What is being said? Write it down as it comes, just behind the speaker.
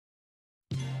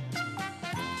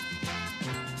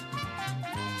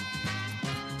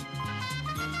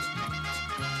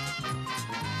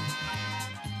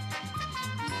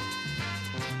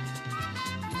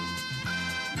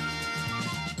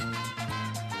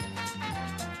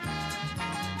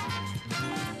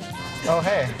Oh,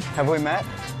 hey, have we met?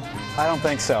 I don't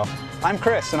think so. I'm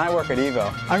Chris, and I work at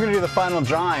Evo. I'm going to do the final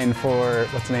drawing for,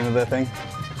 what's the name of the thing?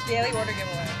 Daily order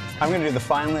giveaway. I'm going to do the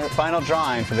final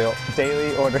drawing for the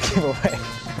daily order giveaway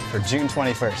for June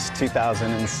 21st,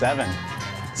 2007.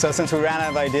 So since we ran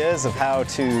out of ideas of how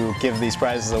to give these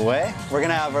prizes away, we're going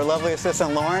to have our lovely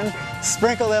assistant Lauren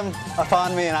sprinkle them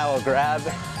upon me, and I will grab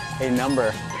a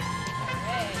number.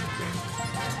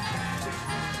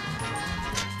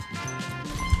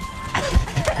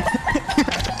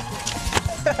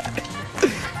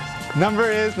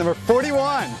 Number is number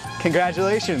 41.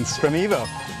 Congratulations from Evo.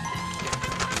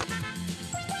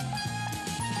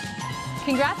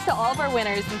 Congrats to all of our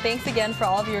winners, and thanks again for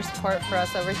all of your support for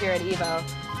us over here at Evo.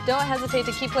 Don't hesitate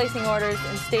to keep placing orders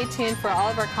and stay tuned for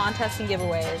all of our contests and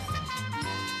giveaways.